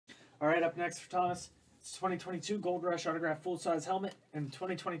All right, up next for Thomas, it's 2022 Gold Rush Autograph Full-Size Helmet and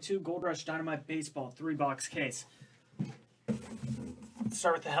 2022 Gold Rush Dynamite Baseball 3-box case. Let's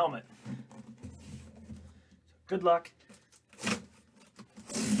start with the helmet. Good luck.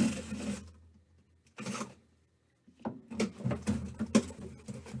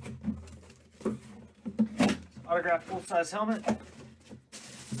 Autograph full-size helmet.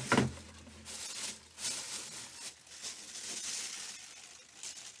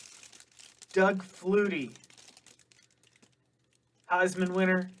 Doug Flutie, Heisman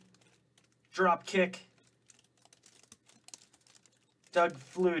winner, drop kick. Doug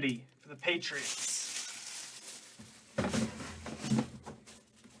Flutie for the Patriots.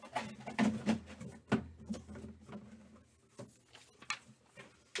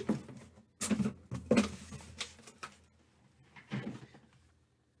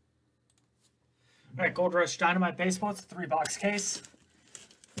 All right, Gold Rush Dynamite Baseball. It's a 3-box case.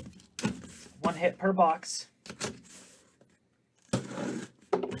 1 hit per box.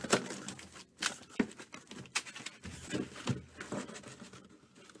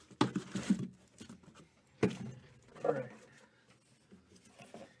 All right.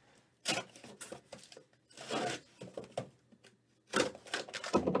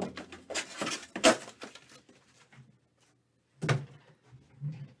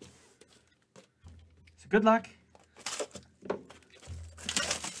 So good luck.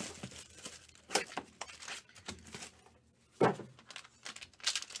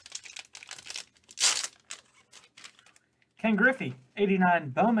 Ken Griffey, 89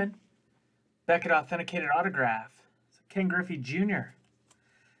 Bowman. Beckett authenticated autograph. So Ken Griffey Jr.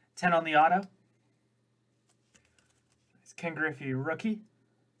 10 on the auto. It's Ken Griffey rookie.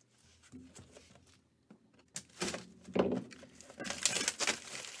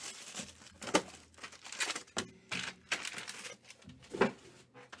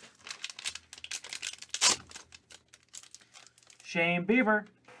 Shane Bieber,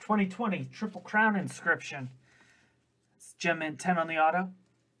 2020 Triple Crown inscription. Gem Mint 10 on the auto.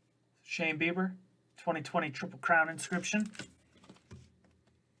 Shane Bieber, 2020 Triple Crown inscription.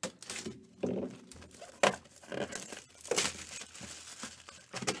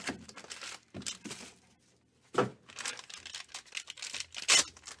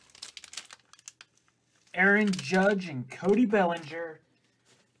 Aaron Judge and Cody Bellinger,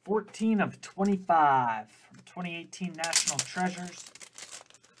 14 of 25 from 2018 National Treasures.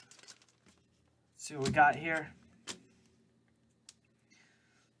 Let's see what we got here.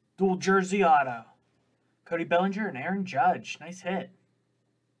 Dual jersey auto. Cody Bellinger and Aaron Judge. Nice hit.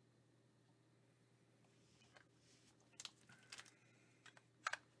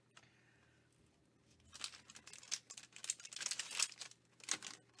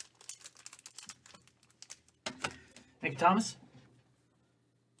 Thank you, Thomas.